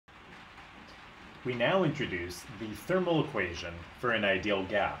we now introduce the thermal equation for an ideal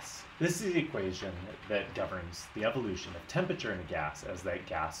gas. This is the equation that governs the evolution of temperature in a gas as that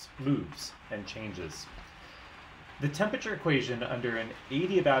gas moves and changes. The temperature equation under an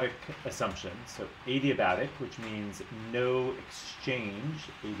adiabatic assumption, so adiabatic, which means no exchange,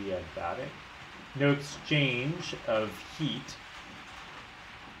 adiabatic, no exchange of heat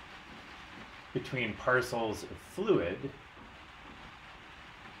between parcels of fluid,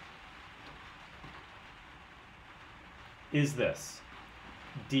 is this: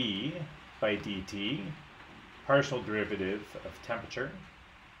 d by dt, partial derivative of temperature,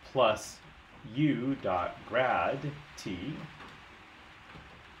 plus u dot grad t,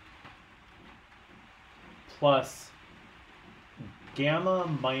 plus gamma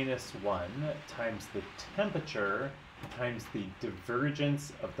minus 1 times the temperature times the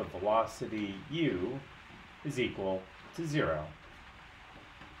divergence of the velocity u is equal to 0.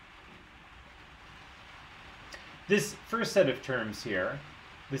 This first set of terms here,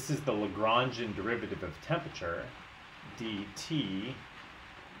 this is the Lagrangian derivative of temperature, dt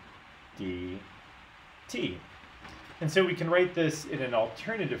dt. And so we can write this in an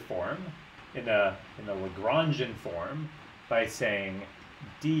alternative form, in a Lagrangian form, by saying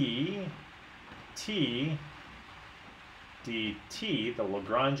dt dt, the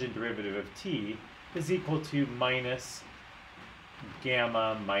Lagrangian derivative of t, is equal to minus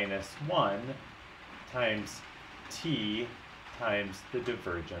gamma minus 1 times t times the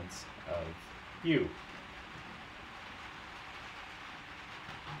divergence of u.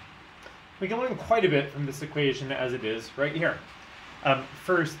 We can learn quite a bit from this equation as it is right here.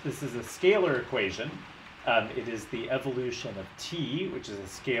 First, this is a scalar equation. It is the evolution of t, which is a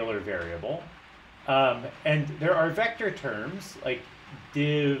scalar variable. And there are vector terms like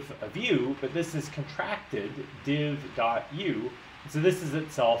div of u, but this is contracted div dot u. So this is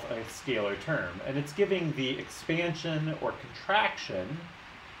itself a scalar term, and it's giving the expansion or contraction,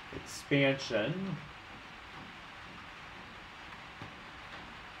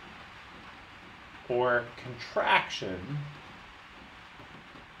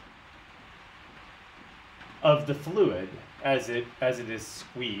 of the fluid as it is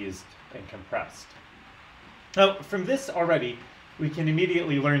squeezed and compressed. Now, from this already, we can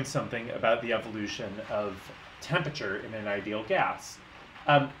immediately learn something about the evolution of temperature in an ideal gas.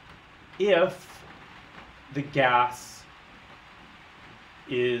 If the gas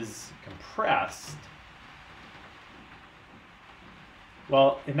is compressed,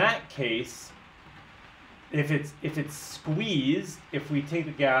 well, in that case, if it's squeezed, if we take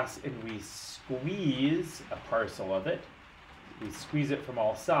the gas and we squeeze a parcel of it, we squeeze it from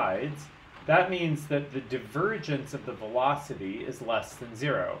all sides, that means that the divergence of the velocity is less than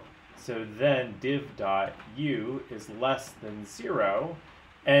 0. So then div dot u is less than 0,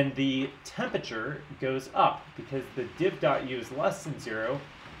 and the temperature goes up because the div dot u is less than 0.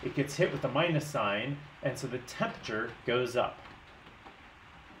 It gets hit with a minus sign, and so the temperature goes up.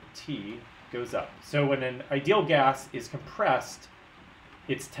 T goes up. So when an ideal gas is compressed,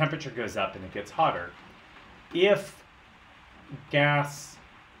 its temperature goes up and it gets hotter. If gas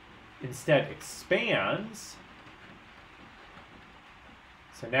instead expands,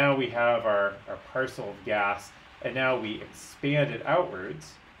 so now we have our parcel of gas, and now we expand it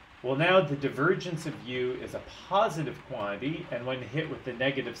outwards. Well, now the divergence of u is a positive quantity, and when hit with the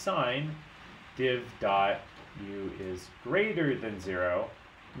negative sign, div dot u is greater than 0.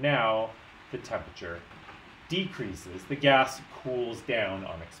 Now the temperature decreases. The gas cools down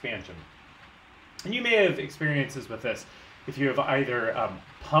on expansion. And you may have experiences with this if you have either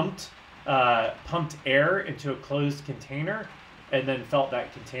pumped air into a closed container and then felt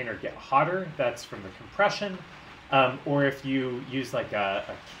that container get hotter. That's from the compression. Or if you use like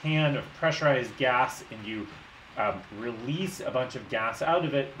a can of pressurized gas and you release a bunch of gas out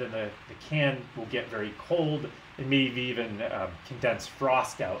of it, then the can will get very cold and maybe even condense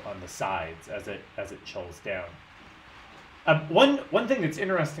frost out on the sides as it chills down. One thing that's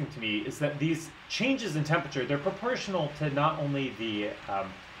interesting to me is that these changes in temperature, they're proportional to not only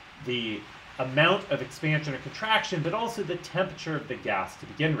the amount of expansion or contraction, but also the temperature of the gas to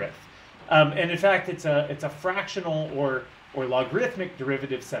begin with. And in fact, it's a fractional or logarithmic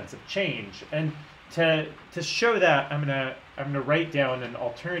derivative sense of change. And to show that, I'm gonna write down an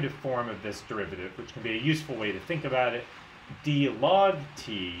alternative form of this derivative, which can be a useful way to think about it. D log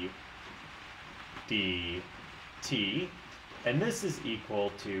t dt, and this is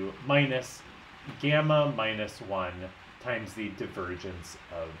equal to minus gamma minus 1 times the divergence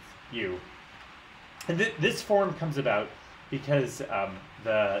of u. And this form comes about because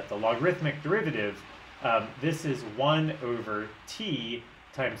the logarithmic derivative, this is 1 over t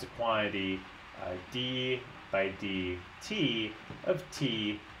times a quantity d by dt of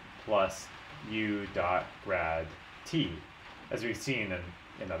t plus u dot grad t, as we've seen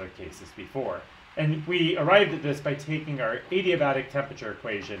in other cases before. And we arrived at this by taking our adiabatic temperature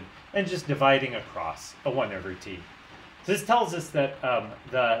equation and just dividing across a 1 over t. So this tells us that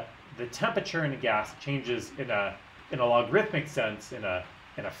the temperature in a gas changes in a logarithmic sense, in a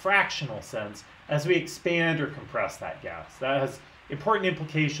fractional sense, as we expand or compress that gas. That has important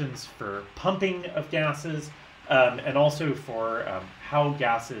implications for pumping of gases, and also for how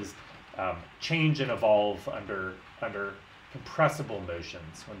gases change and evolve under compressible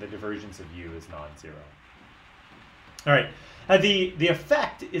motions when the divergence of u is non-zero. All right, the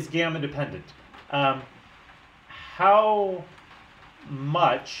effect is gamma dependent. How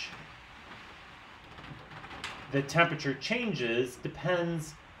much the temperature changes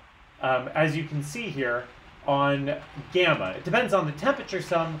depends, as you can see here, on gamma. It depends on the temperature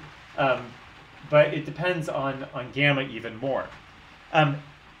some, but it depends on gamma even more.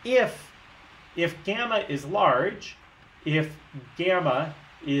 If gamma is large, if gamma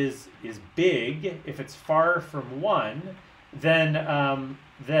is big, if it's far from 1, then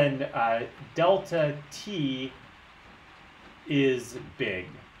delta t is big.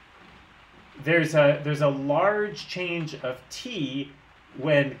 There's a large change of t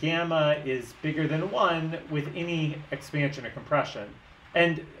when gamma is bigger than 1 with any expansion or compression.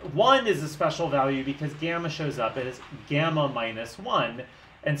 And 1 is a special value because gamma shows up as gamma minus 1.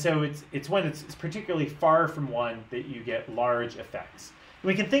 And so it's when it's particularly far from 1 that you get large effects. And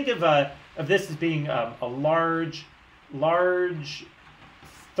we can think of this as being a large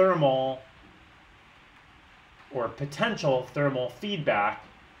thermal or potential thermal feedback.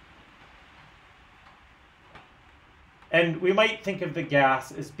 And we might think of the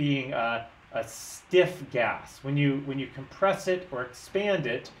gas as being a stiff gas. When you compress it or expand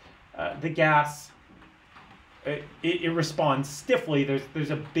it, the gas it responds stiffly.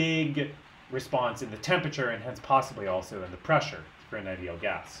 There's a big response in the temperature and hence possibly also in the pressure for an ideal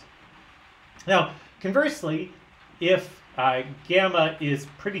gas. Now, conversely, if gamma is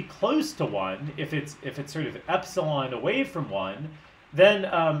pretty close to 1, if it's sort of epsilon away from 1, then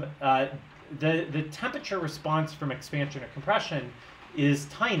the temperature response from expansion or compression is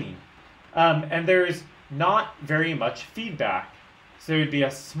tiny. And there's not very much feedback. So it would be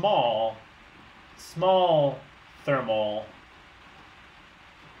a small thermal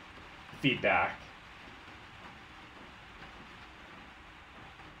feedback.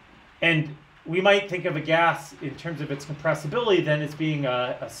 And we might think of a gas in terms of its compressibility then as being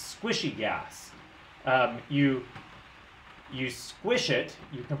a squishy gas. You squish it,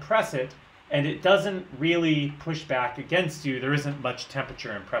 you compress it, and it doesn't really push back against you. There isn't much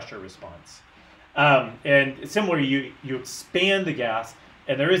temperature and pressure response. And similarly, you expand the gas,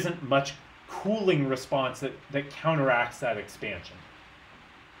 and there isn't much cooling response that counteracts that expansion.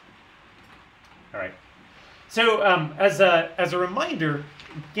 All right. So as a reminder,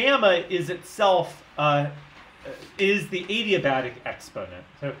 gamma is itself is the adiabatic exponent.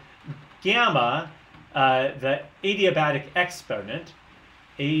 So gamma, the adiabatic exponent,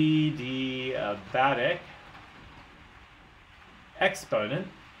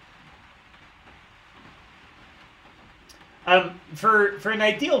 for an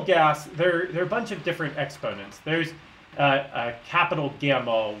ideal gas, there are a bunch of different exponents. There's a capital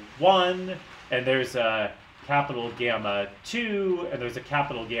gamma 1, and there's a capital gamma 2, and there's a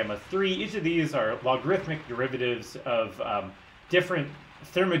capital gamma 3. Each of these are logarithmic derivatives of different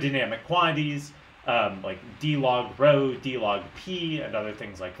thermodynamic quantities, like d log rho, d log p, and other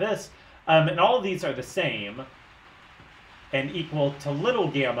things like this. And all of these are the same and equal to little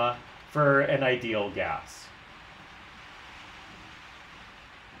gamma for an ideal gas.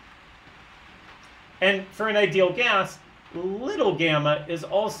 And for an ideal gas, little gamma is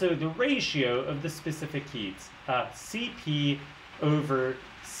also the ratio of the specific heats, Cp over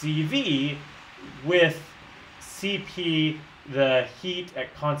Cv, with Cp the heat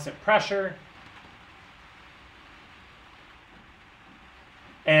at constant pressure,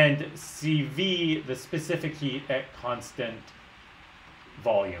 and Cv the specific heat at constant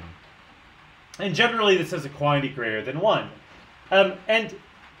volume. And generally this is a quantity greater than 1. And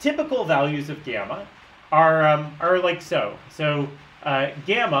typical values of gamma are like so. So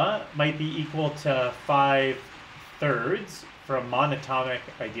gamma might be equal to 5/3 for a monatomic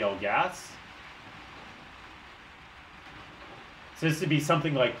ideal gas. So this would be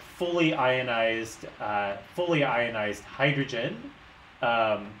something like fully ionized hydrogen.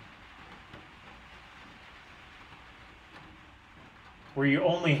 Where you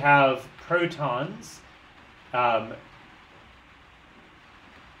only have protons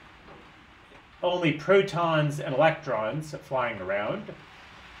only protons and electrons flying around.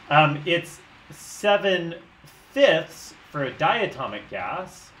 It's 7/5 for a diatomic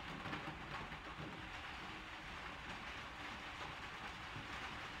gas.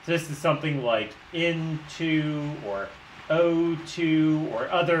 So this is something like N2 or O2 or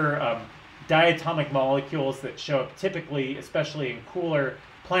other diatomic molecules that show up typically, especially in cooler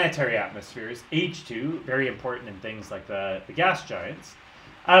planetary atmospheres. H2, very important in things like the gas giants.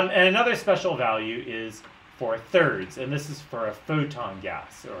 And another special value is for thirds, and this is for a photon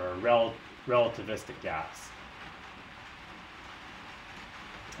gas or a relativistic gas.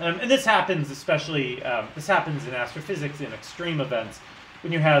 And this happens especially, this happens in astrophysics in extreme events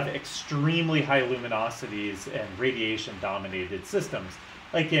when you have extremely high luminosities and radiation-dominated systems,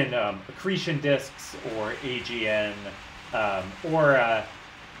 like in accretion disks or AGN or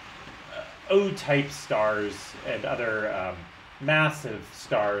O-type stars and other massive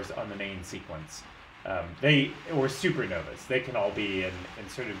stars on the main sequence. Or supernovas. They can all be in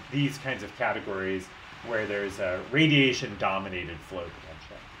sort of these kinds of categories where there's a radiation-dominated flow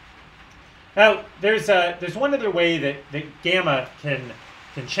potential. Now, there's one other way that gamma can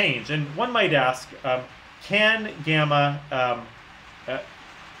change, and one might ask, can gamma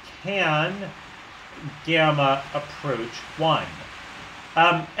approach 1?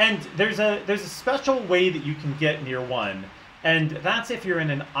 And there's a special way that you can get near 1, and that's if you're in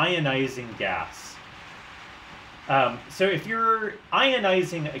an ionizing gas. So if you're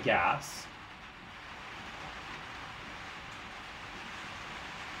ionizing a gas,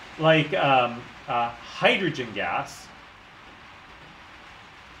 like hydrogen gas,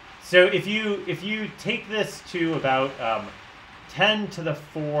 so if you take this to about 10 to the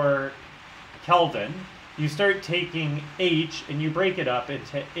 4 Kelvin, you start taking H and you break it up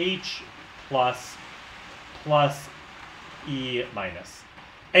into H plus E minus.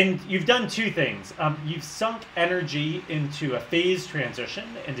 And you've done two things. You've sunk energy into a phase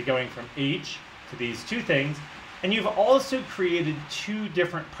transition, into going from H to these two things, and you've also created two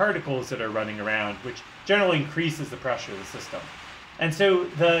different particles that are running around, which generally increases the pressure of the system. And so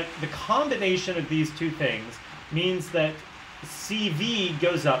the combination of these two things means that CV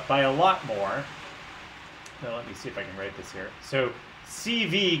goes up by a lot more. Now let me see if I can write this here. So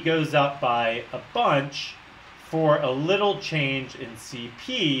CV goes up by a bunch for a little change in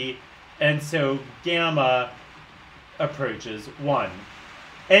CP, and so gamma approaches 1.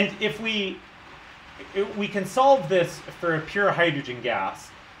 And if we can solve this for a pure hydrogen gas,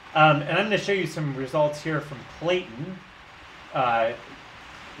 and I'm going to show you some results here from Clayton.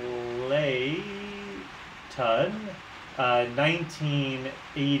 Clayton,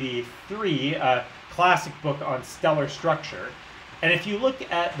 1983, a classic book on stellar structure. And if you look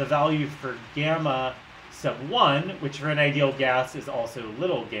at the value for gamma sub 1, which for an ideal gas is also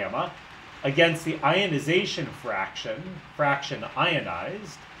little gamma, against the ionization fraction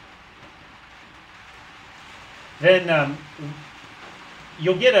ionized, then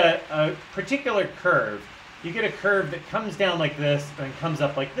you'll get a particular curve. You get a curve that comes down like this and comes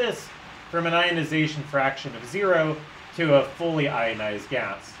up like this from an ionization fraction of 0 to a fully ionized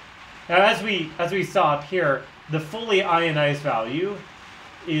gas. Now, as we saw up here, the fully ionized value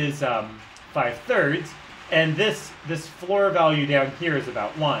is 5/3, and this floor value down here is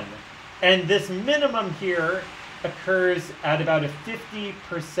about 1. And this minimum here occurs at about a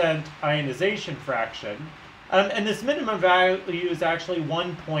 50% ionization fraction. And this minimum value is actually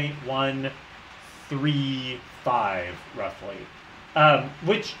 1.135, roughly,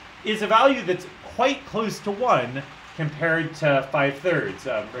 which is a value that's quite close to 1 compared to 5/3.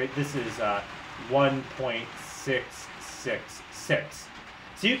 Right? This is 1.666.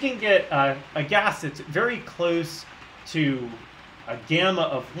 So you can get a gas that's very close to a gamma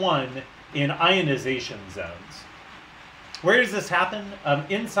of 1 in ionization zones. Where does this happen?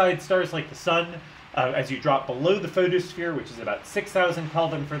 Inside stars like the sun, as you drop below the photosphere, which is about 6,000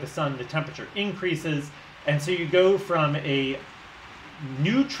 Kelvin for the sun, the temperature increases, and so you go from a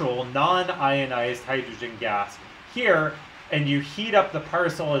neutral, non-ionized hydrogen gas here, and you heat up the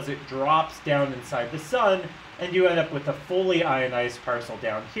parcel as it drops down inside the sun, and you end up with a fully ionized parcel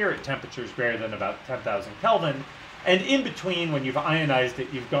down here at temperatures greater than about 10,000 Kelvin. And in between, when you've ionized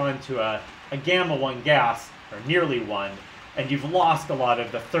it, you've gone to a gamma 1 gas, or nearly 1, and you've lost a lot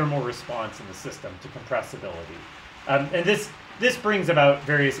of the thermal response in the system to compressibility. And this brings about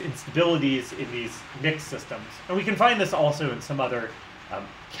various instabilities in these mixed systems. And we can find this also in some other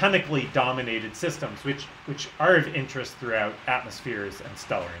chemically dominated systems, which are of interest throughout atmospheres and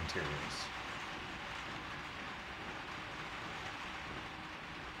stellar interiors.